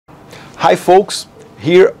Hi folks,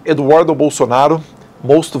 here Eduardo Bolsonaro,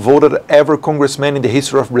 most voted ever congressman in the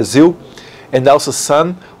history of Brazil, and also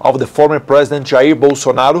son of the former president Jair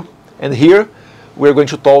Bolsonaro. And here we're going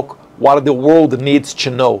to talk what the world needs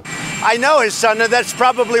to know. I know his son, and that's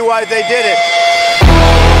probably why they did it.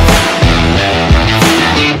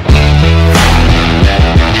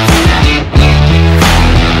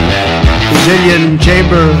 Brazilian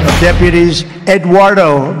Chamber of Deputies,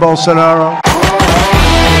 Eduardo Bolsonaro.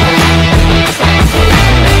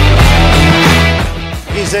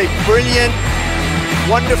 He's a brilliant,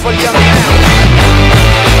 wonderful young man.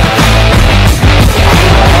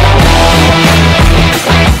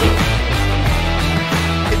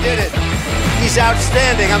 He did it. He's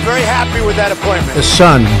outstanding. I'm very happy with that appointment. The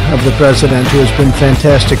son of the president, who has been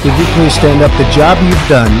fantastic. Would you please stand up? The job you've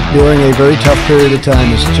done during a very tough period of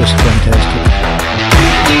time is just fantastic.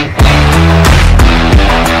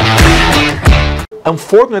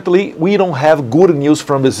 Unfortunately, we don't have good news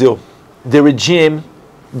from Brazil. The regime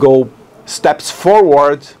go steps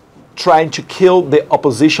forward trying to kill the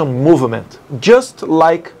opposition movement, just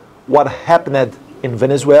like what happened in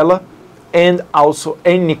Venezuela and also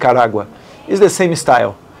in Nicaragua. It's the same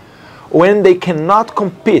style. When they cannot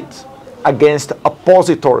compete against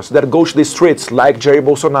oppositors that go to the streets like Jair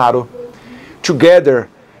Bolsonaro, together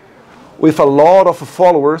with a lot of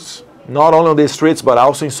followers, not only on the streets but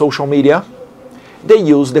also in social media, they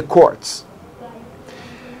use the courts.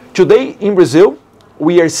 Today in Brazil,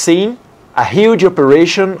 we are seeing a huge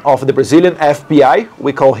operation of the Brazilian FBI,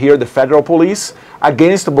 we call here the federal police,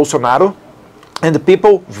 against Bolsonaro and the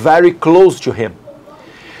people very close to him.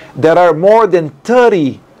 There are more than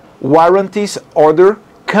 30 warrants orders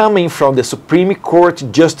coming from the Supreme Court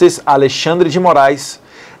Justice Alexandre de Moraes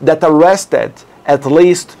that arrested at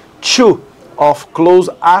least 2 of close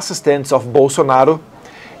assistants of Bolsonaro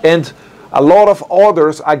and a lot of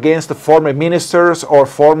orders against the former ministers or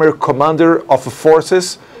former commander of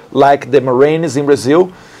forces like the Marines in Brazil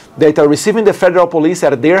that are receiving the federal police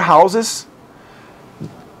at their houses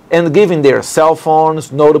and giving their cell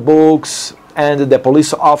phones, notebooks, and the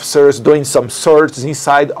police officers doing some searches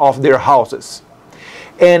inside of their houses.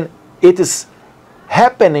 And it is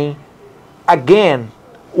happening again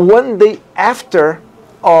one day after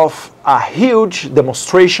of a huge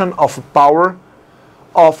demonstration of power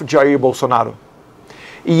of Jair Bolsonaro.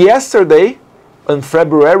 Yesterday, on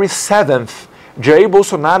February 7th, Jair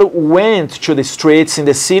Bolsonaro went to the streets in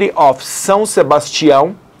the city of São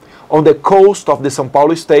Sebastião on the coast of the São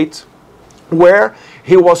Paulo state, where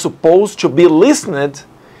he was supposed to be listened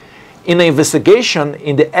in an investigation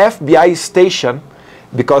in the FBI station,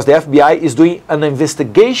 because the FBI is doing an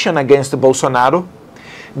investigation against Bolsonaro,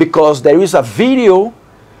 because there is a video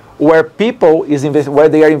where where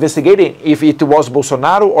they are investigating if it was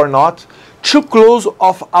Bolsonaro or not, too close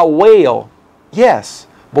of a whale. Yes,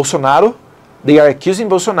 Bolsonaro, they are accusing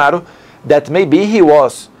Bolsonaro that maybe he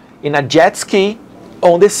was in a jet ski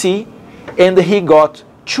on the sea and he got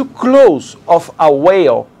too close of a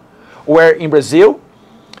whale, where in Brazil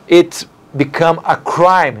it become a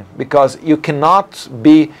crime because you cannot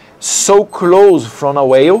be so close from a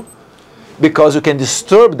whale because you can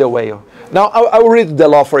disturb the whale. Now, I will read the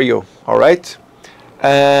law for you, all right?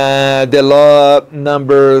 The law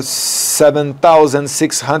number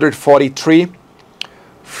 7,643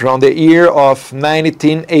 from the year of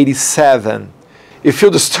 1987. If you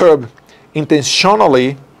disturb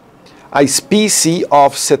intentionally a species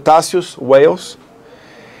of cetaceous whales,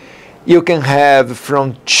 you can have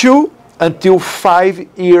from 2 until 5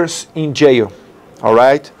 years in jail, all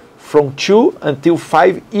right? From 2 until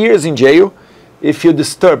 5 years in jail if you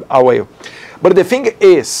disturb a whale. But the thing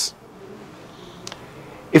is,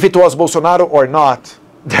 if it was Bolsonaro or not,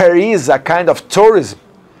 there is a kind of tourism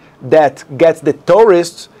that gets the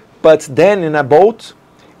tourists put then in a boat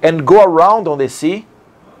and go around on the sea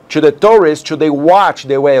to the tourists, they watch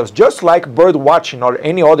the whales, just like bird watching or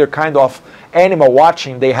any other kind of animal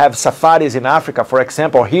watching. They have safaris in Africa, for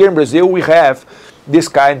example. Here in Brazil, we have this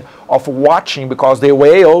kind of watching because the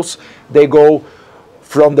whales, they go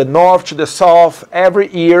from the north to the south every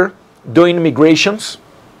year doing migrations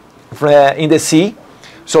in the sea.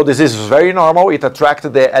 So this is very normal. It attracts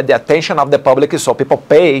the attention of the public, so people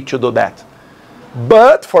pay to do that.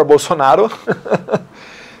 But for Bolsonaro,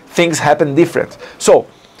 things happen different. So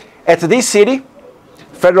at this city,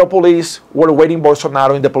 federal police were waiting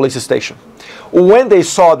Bolsonaro in the police station. When they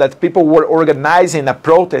saw that people were organizing a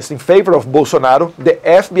protest in favor of Bolsonaro, the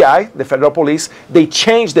FBI, the federal police, they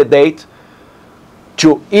changed the date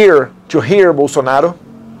to hear Bolsonaro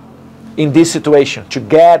in this situation, to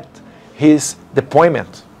get his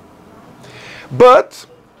deployment. But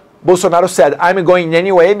Bolsonaro said, I'm going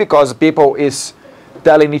anyway because people is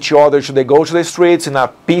telling each other should they go to the streets in a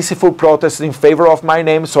peaceful protest in favor of my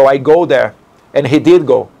name, so I go there. And he did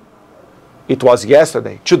go. It was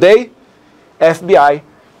yesterday. Today, FBI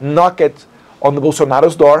knocked on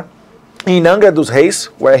Bolsonaro's door in Angra dos Reis,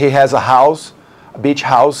 where he has a house, a beach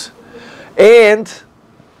house, and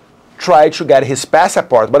tried to get his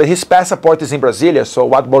passport. But his passport is in Brasilia, so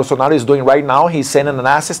what Bolsonaro is doing right now, he's sending an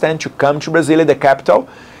assistant to come to Brasilia, the capital,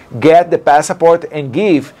 get the passport and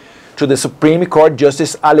give to the Supreme Court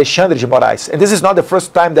Justice Alexandre de Moraes. And this is not the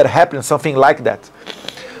first time that happened something like that.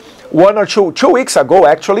 1 or 2 weeks ago,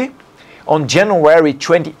 actually, on January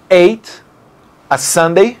 28th, a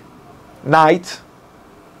Sunday night,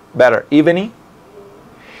 better evening,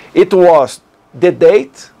 it was the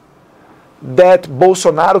date that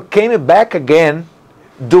Bolsonaro came back again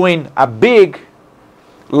doing a big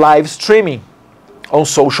live streaming on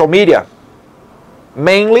social media,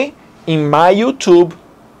 mainly in my YouTube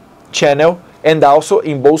channel and also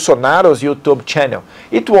in Bolsonaro's YouTube channel.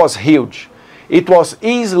 It was huge. It was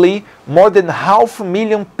easily more than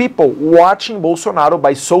 500,000 people watching Bolsonaro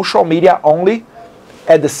by social media only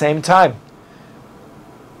at the same time.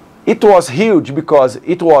 It was huge because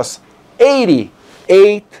it was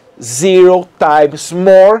 88 times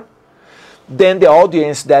more than the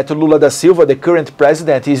audience that Lula da Silva, the current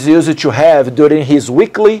president, is used to have during his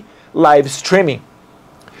weekly live streaming,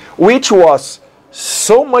 which was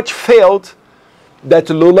so much failed that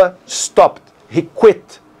Lula stopped. He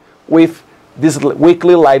quit with this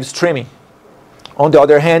weekly live streaming. On the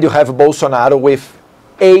other hand, you have Bolsonaro with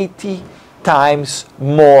 80 times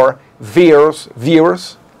more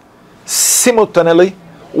viewers simultaneously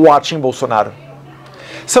watching Bolsonaro.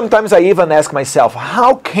 Sometimes I even ask myself,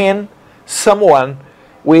 how can someone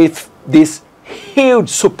with this huge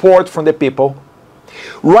support from the people,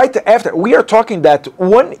 right after, we are talking that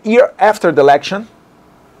 1 year after the election,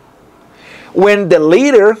 when the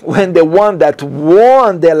leader, when the one that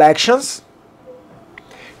won the elections,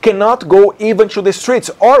 cannot go even to the streets,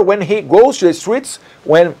 or when he goes to the streets,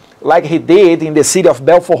 when, like he did in the city of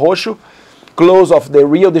Belfort Roxo, close of the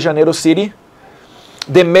Rio de Janeiro city,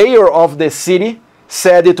 the mayor of the city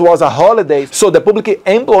said it was a holiday, so the public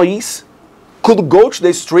employees could go to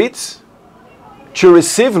the streets to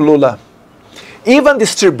receive Lula. Even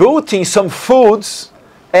distributing some foods,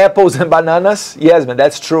 apples and bananas. Yes, man,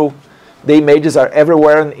 that's true. The images are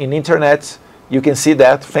everywhere in internet. You can see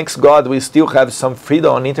that. Thanks God we still have some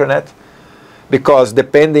freedom on internet, because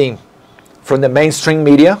depending from the mainstream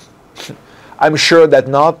media, I'm sure that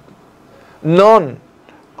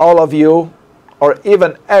all of you or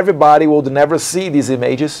even everybody would never see these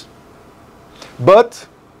images. But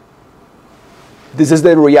this is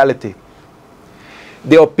the reality.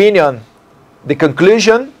 The opinion, the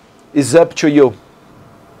conclusion is up to you.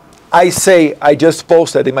 I just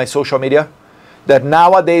posted in my social media that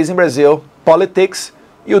nowadays in Brazil, politics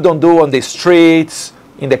you don't do on the streets,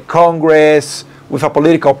 in the Congress, with a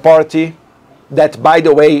political party. That, by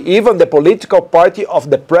the way, even the political party of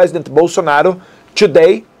the President Bolsonaro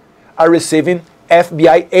today are receiving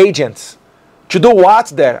FBI agents. To do what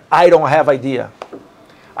there? I don't have idea.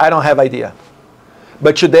 I don't have idea.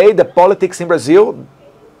 But today the politics in Brazil,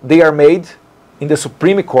 they are made in the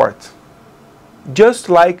Supreme Court. Just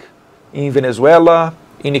like in Venezuela,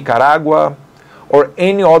 in Nicaragua, or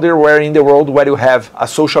any other where in the world where you have a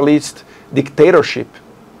socialist dictatorship.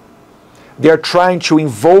 They are trying to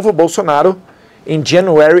involve Bolsonaro in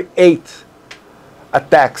January 8th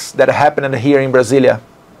attacks that happened here in Brasilia.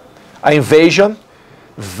 An invasion,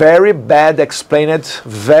 very bad explained,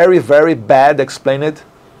 very, very bad explained,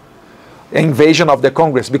 invasion of the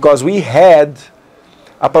Congress, because we had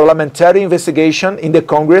a parliamentary investigation in the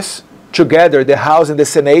Congress together, the House and the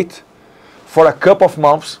Senate, for a couple of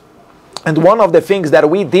months. And one of the things that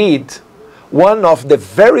we did, one of the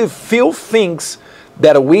very few things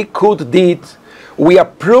that we could did, we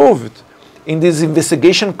approved in this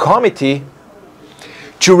investigation committee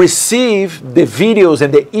to receive the videos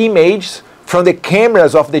and the images from the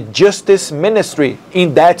cameras of the Justice Ministry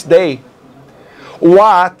in that day.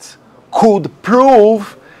 What could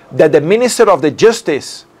prove that the Minister of the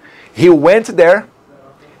Justice, he went there,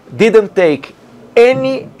 didn't take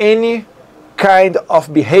any kind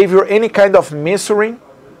of behavior, any kind of measuring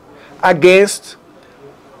against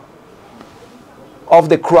of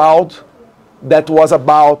the crowd that was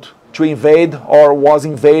about to invade or was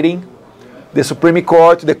invading the Supreme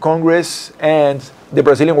Court, the Congress, and the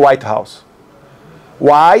Brazilian White House.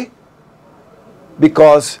 Why?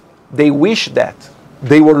 Because they wished that.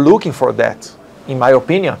 They were looking for that, in my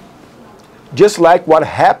opinion. Just like what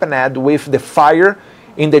happened with the fire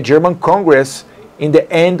in the German Congress in the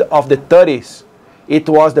end of the 30s. It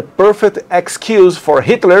was the perfect excuse for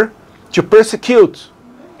Hitler to persecute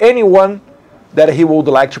anyone that he would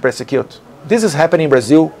like to persecute. This is happening in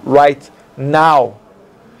Brazil right now,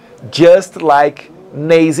 just like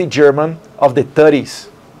Nazi Germany of the 30s,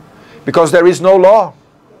 because there is no law.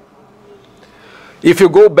 If you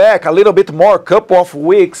go back a little bit more, a couple of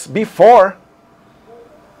weeks before,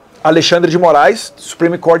 Alexandre de Moraes,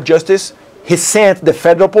 Supreme Court Justice, he sent the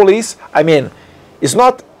federal police. I mean, it's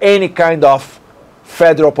not any kind of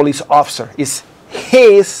federal police officer. It's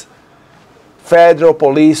his federal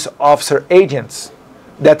police officer agents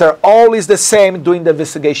that are always the same doing the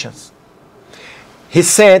investigations. He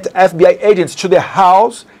sent FBI agents to the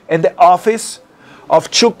house and the office of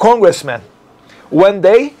 2 congressmen. One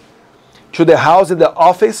day, to the house and the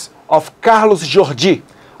office of Carlos Jordi,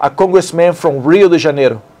 a congressman from Rio de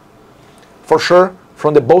Janeiro, for sure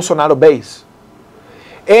from the Bolsonaro base.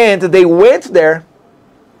 And they went there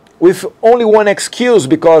with only one excuse,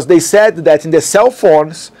 because they said that in the cell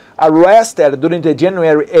phones arrested during the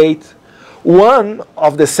January 8th, one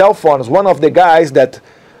of the guys that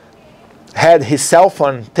had his cell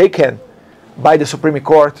phone taken by the Supreme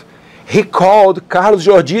Court, he called Carlos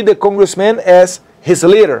Jordi, the congressman, as his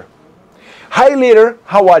leader. Hi leader,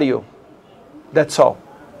 how are you? That's all.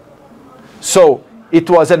 So it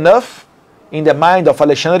was enough in the mind of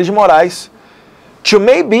Alexandre de Moraes to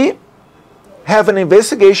maybe have an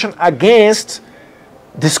investigation against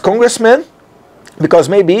this congressman, because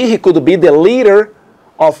maybe he could be the leader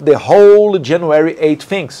of the whole January 8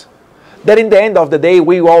 things. That in the end of the day,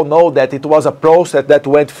 we all know that it was a process that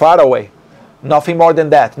went far away. Nothing more than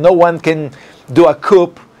that. No one can do a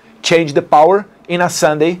coup, change the power in a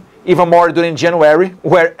Sunday, even more during January,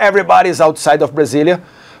 where everybody is outside of Brasilia.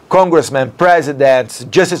 Congressmen, presidents,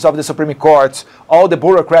 justices of the Supreme Court, all the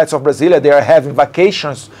bureaucrats of Brasilia, they are having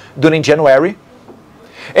vacations during January.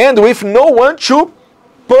 And with no one to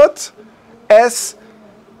put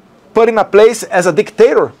in a place as a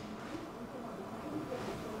dictator.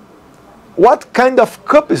 What kind of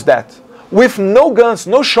coup is that? With no guns,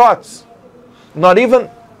 no shots, not even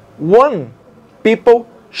one people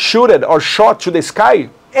shooted or shot to the sky,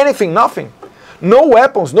 anything, nothing. No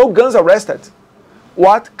weapons, no guns arrested.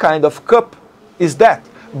 What kind of coup is that?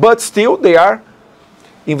 But still they are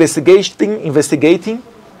investigating,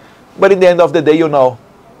 but in the end of the day, you know,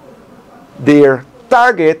 their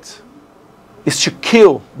target is to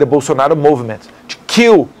kill the Bolsonaro movement, to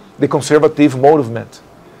kill the conservative movement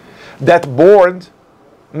that born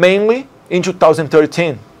mainly in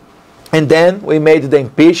 2013. And then we made the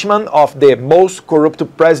impeachment of the most corrupt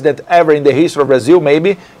president ever in the history of Brazil,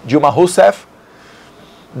 maybe Dilma Rousseff,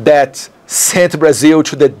 that sent Brazil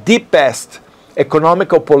to the deepest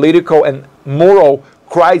economical, political, and moral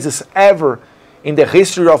crisis ever in the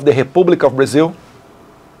history of the Republic of Brazil.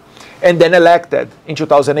 And then elected in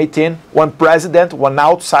 2018 one president, one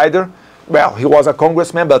outsider. Well, he was a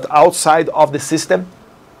congressman, but outside of the system,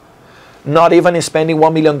 not even spending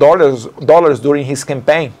 $1 million during his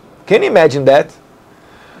campaign. Can you imagine that?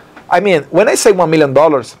 I mean, when I say $1 million,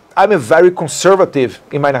 I'm a very conservative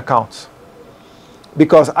in my accounts.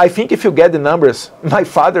 Because I think if you get the numbers, my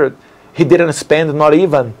father, he didn't spend not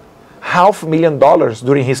even $500,000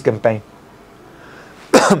 during his campaign.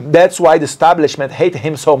 That's why the establishment hate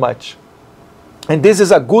him so much. And this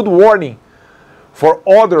is a good warning for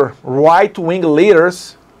other right-wing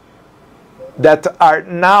leaders that are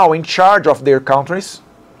now in charge of their countries,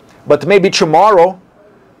 but maybe tomorrow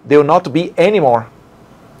they will not be anymore.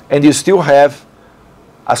 And you still have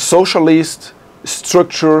a socialist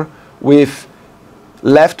structure with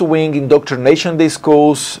left-wing indoctrination in the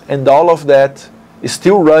schools, and all of that is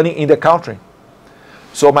still running in the country.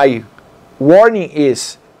 So my warning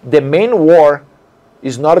is, the main war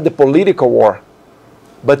is not the political war,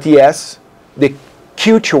 but yes, the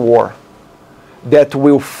culture war that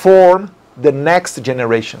will form the next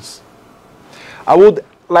generations. I would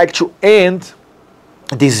like to end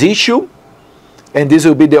this issue, and this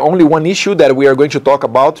will be the only one issue that we are going to talk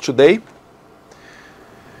about today,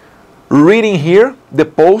 reading here the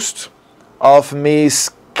post of Miss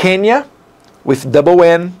Kenya with double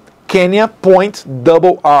N, Kenya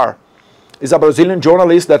 .RR. Is a Brazilian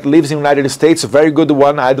journalist that lives in the United States, a very good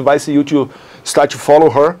one. I advise you to start to follow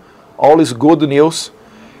her. All is good news.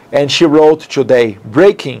 And she wrote today,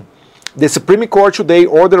 breaking. The Supreme Court today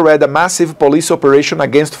ordered a massive police operation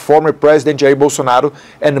against former President Jair Bolsonaro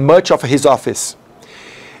and much of his office.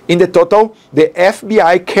 In the total, the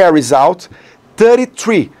FBI carries out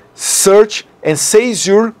 33 search and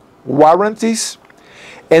seizure warrants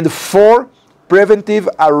and 4 preventive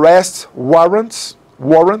arrest warrants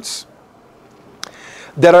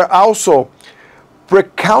that are also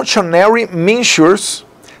precautionary measures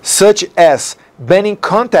such as banning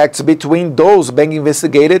contacts between those being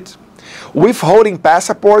investigated, withholding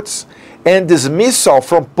passports, and dismissal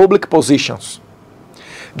from public positions.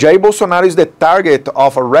 Jair Bolsonaro is the target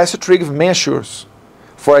of restrictive measures.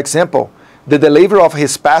 For example, the delivery of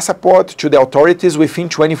his passport to the authorities within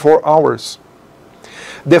 24 hours.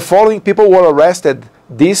 The following people were arrested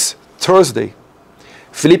this Thursday.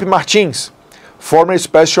 Felipe Martins, former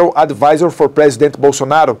special advisor for President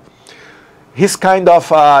Bolsonaro. He's kind of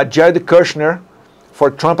Jared Kushner for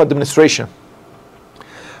Trump administration.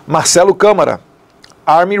 Marcelo Câmara,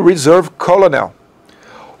 Army Reserve Colonel,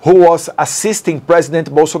 who was assisting President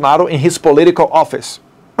Bolsonaro in his political office.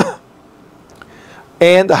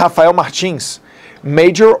 And Rafael Martins,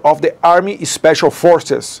 Major of the Army Special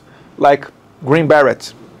Forces, like Green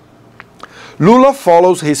Beret. Lula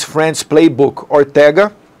follows his friend's playbook,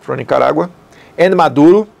 Ortega, from Nicaragua, and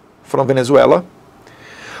Maduro, from Venezuela.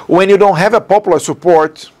 When you don't have a popular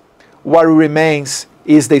support, what remains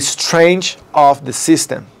is the strength of the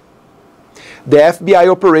system. The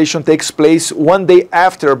FBI operation takes place one day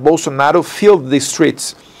after Bolsonaro filled the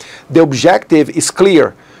streets. The objective is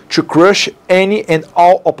clear: to crush any and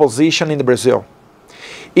all opposition in Brazil.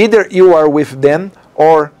 Either you are with them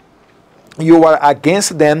or you are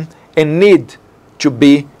against them and need to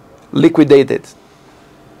be liquidated.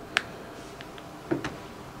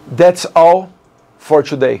 That's all for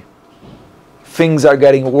today. Things are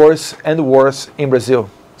getting worse and worse in Brazil.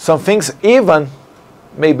 Some things even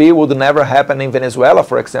maybe would never happen in Venezuela,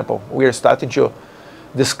 for example. We are starting to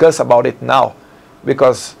discuss about it now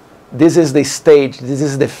because this is the stage, this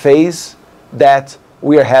is the phase that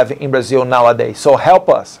we are having in Brazil nowadays. So help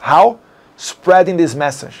us. How? Spreading this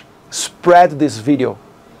message. Spread this video.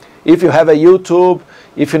 If you have a YouTube,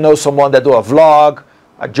 if you know someone that do a vlog,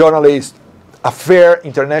 a journalist, a fair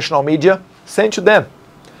international media, send to them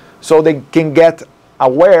so they can get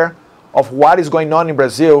aware of what is going on in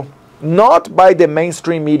Brazil, not by the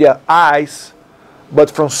mainstream media eyes,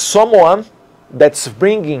 but from someone that's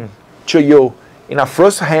bringing to you in a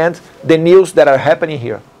first hand the news that are happening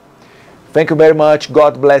here. Thank you very much.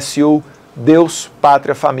 God bless you. Deus,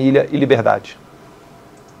 Pátria, Família e Liberdade.